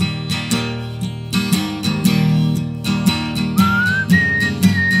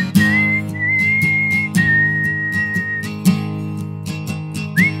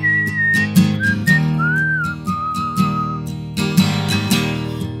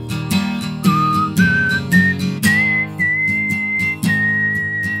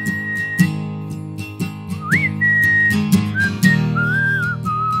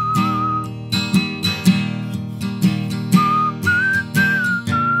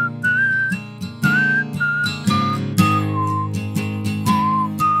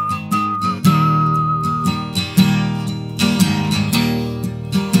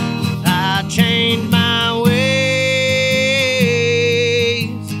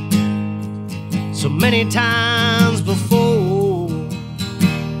 many times before.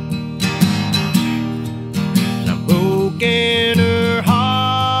 And I've broken her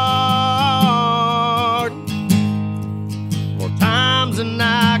heart more times than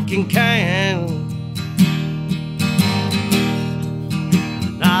I can count.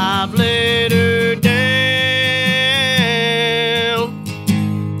 And I've let her down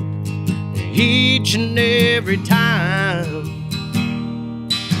each and every time.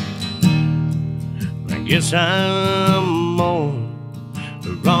 I guess I'm on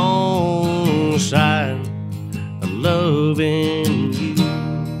the wrong side of loving you.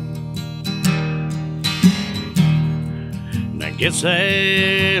 And I guess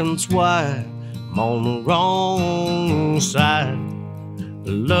that's why I'm on the wrong side of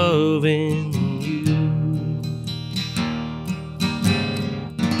loving you.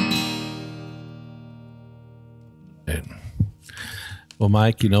 Well,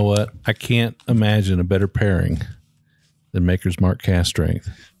 Mike, you know what? I can't imagine a better pairing than Maker's Mark Cast Strength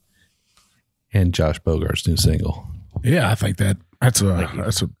and Josh Bogard's new single. Yeah, I think that's a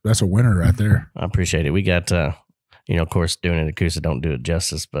winner right there. I appreciate it. We got, of course, doing it acoustic don't do it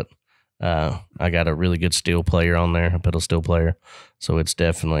justice, but I got a really good steel player on there, a pedal steel player. So it's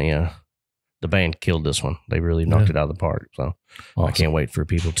definitely, the band killed this one. They really knocked it out of the park. So awesome. I can't wait for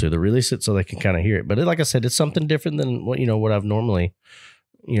people to release it so they can kind of hear it. But like I said, it's something different than what I've normally,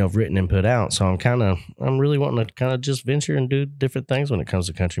 written and put out. So I'm really wanting to kind of just venture and do different things when it comes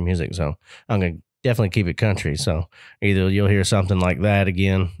to country music. So I'm going to definitely keep it country. So either you'll hear something like that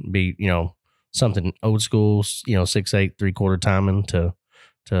again, be, something old school, 6/8, 3/4 timing to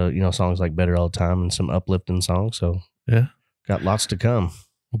songs like Better All the Time and some uplifting songs. So yeah, got lots to come.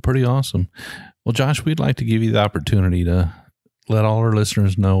 Well, pretty awesome. Well, Josh, we'd like to give you the opportunity to let all our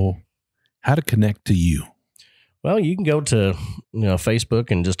listeners know how to connect to you. Well, you can go to Facebook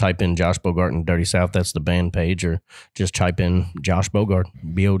and just type in Josh Bogard and Dirty South. That's the band page, or just type in Josh Bogard,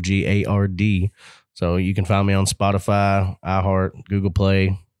 Bogard. So you can find me on Spotify, iHeart, Google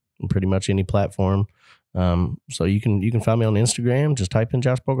Play, and pretty much any platform. So you can find me on Instagram. Just type in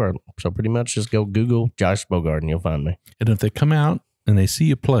Josh Bogard. So pretty much just go Google Josh Bogard and you'll find me. And if they come out and they see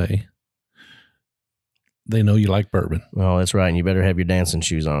you play, they know you like bourbon. Oh, that's right. And you better have your dancing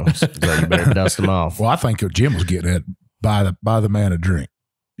shoes on. So you better dust them off. Well, I think Jim was getting at buy the man a drink.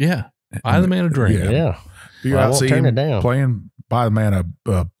 Yeah. Buy the man a drink. Yeah. You're out seeing him playing, buy the man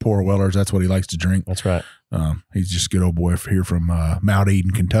a pour Weller's. That's what he likes to drink. That's right. He's just a good old boy here from Mount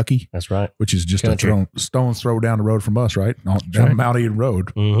Eden, Kentucky. That's right. Which is just a stone's throw down the road from us, right? Down Mount Eden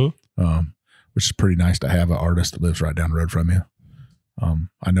Road. Mm-hmm. Which is pretty nice to have an artist that lives right down the road from you.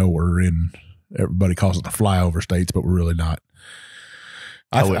 I know everybody calls it the flyover states, but we're really not.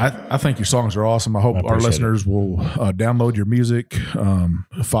 I think your songs are awesome. I hope our listeners will download your music,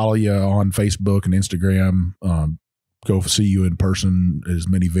 follow you on Facebook and Instagram, go see you in person at as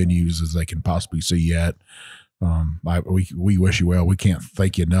many venues as they can possibly see you at. We wish you well. We can't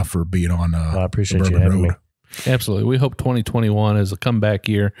thank you enough for being on I appreciate the you Bourbon having Road. me. Absolutely. We hope 2021 is a comeback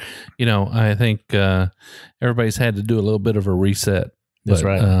year. I think everybody's had to do a little bit of a reset. That's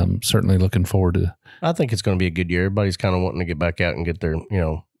right. Certainly looking forward to. I think it's going to be a good year. Everybody's kind of wanting to get back out and get their,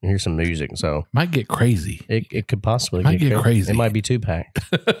 hear some music. So might get crazy. It could possibly get crazy. It might be 2-pack.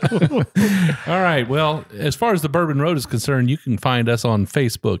 All right. Well, as far as the Bourbon Road is concerned, you can find us on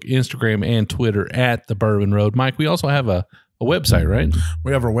Facebook, Instagram, and Twitter at the Bourbon Road. Mike, we also have a website, right?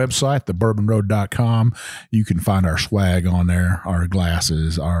 We have our website, thebourbonroad.com. You can find our swag on there, our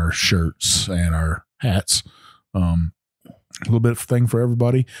glasses, our shirts, and our hats. A little bit of thing for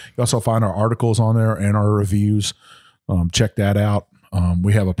everybody. You also find our articles on there and our reviews. Check that out.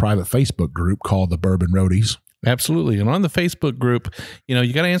 We have a private Facebook group called the Bourbon Roadies. Absolutely. And on the Facebook group,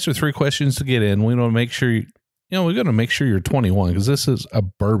 you got to answer 3 questions to get in. We want to make sure we're going to make sure you're 21 because this is a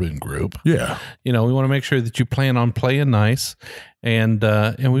bourbon group. Yeah. We want to make sure that you plan on playing nice. And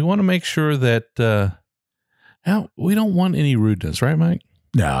we want to make sure that we don't want any rudeness, right, Mike?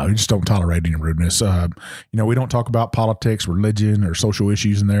 No, we just don't tolerate any rudeness. We don't talk about politics, religion, or social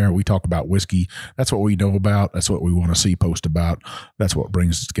issues in there. We talk about whiskey. That's what we know about. That's what we want to see post about. That's what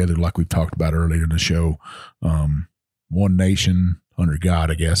brings us together, like we've talked about earlier in the show. One nation under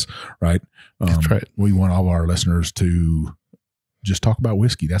God, I guess, right? That's right. We want all of our listeners to just talk about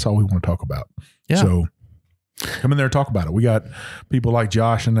whiskey. That's all we want to talk about. Yeah. So come in there and talk about it. We got people like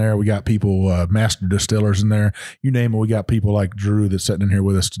Josh in there. We got people, master distillers in there. You name it. We got people like Drew that's sitting in here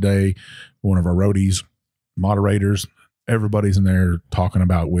with us today, one of our roadies, moderators. Everybody's in there talking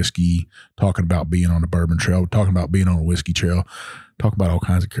about whiskey, talking about being on the bourbon trail, talking about being on a whiskey trail, talking about all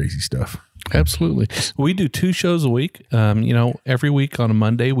kinds of crazy stuff. Absolutely. We do 2 shows a week. Every week on a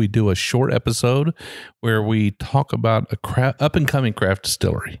Monday, we do a short episode where we talk about a up-and-coming craft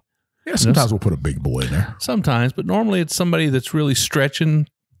distillery. Yeah, sometimes we'll put a big boy in there. Sometimes, but normally it's somebody that's really stretching,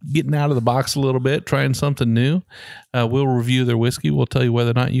 getting out of the box a little bit, trying something new. We'll review their whiskey. We'll tell you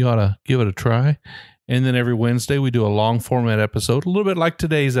whether or not you ought to give it a try. And then every Wednesday, we do a long format episode, a little bit like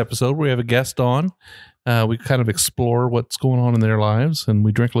today's episode where we have a guest on. We kind of explore what's going on in their lives, and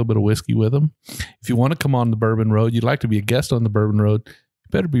we drink a little bit of whiskey with them. If you want to come on the Bourbon Road, you'd like to be a guest on the Bourbon Road, you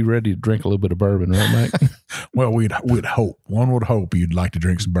better be ready to drink a little bit of bourbon, right, Mike? Well, we'd hope. One would hope you'd like to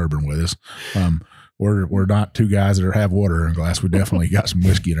drink some bourbon with us. We're not 2 guys that have water in a glass. We definitely got some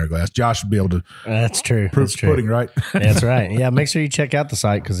whiskey in our glass. Josh would be able to. That's true. Proof That's true. pudding, right? That's right. Yeah, make sure you check out the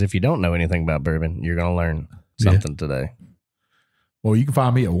site because if you don't know anything about bourbon, you're going to learn something today. Well, you can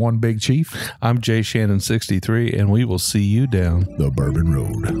find me at One Big Chief. I'm Jay Shannon 63, and we will see you down the Bourbon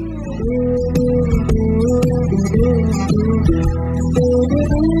Road.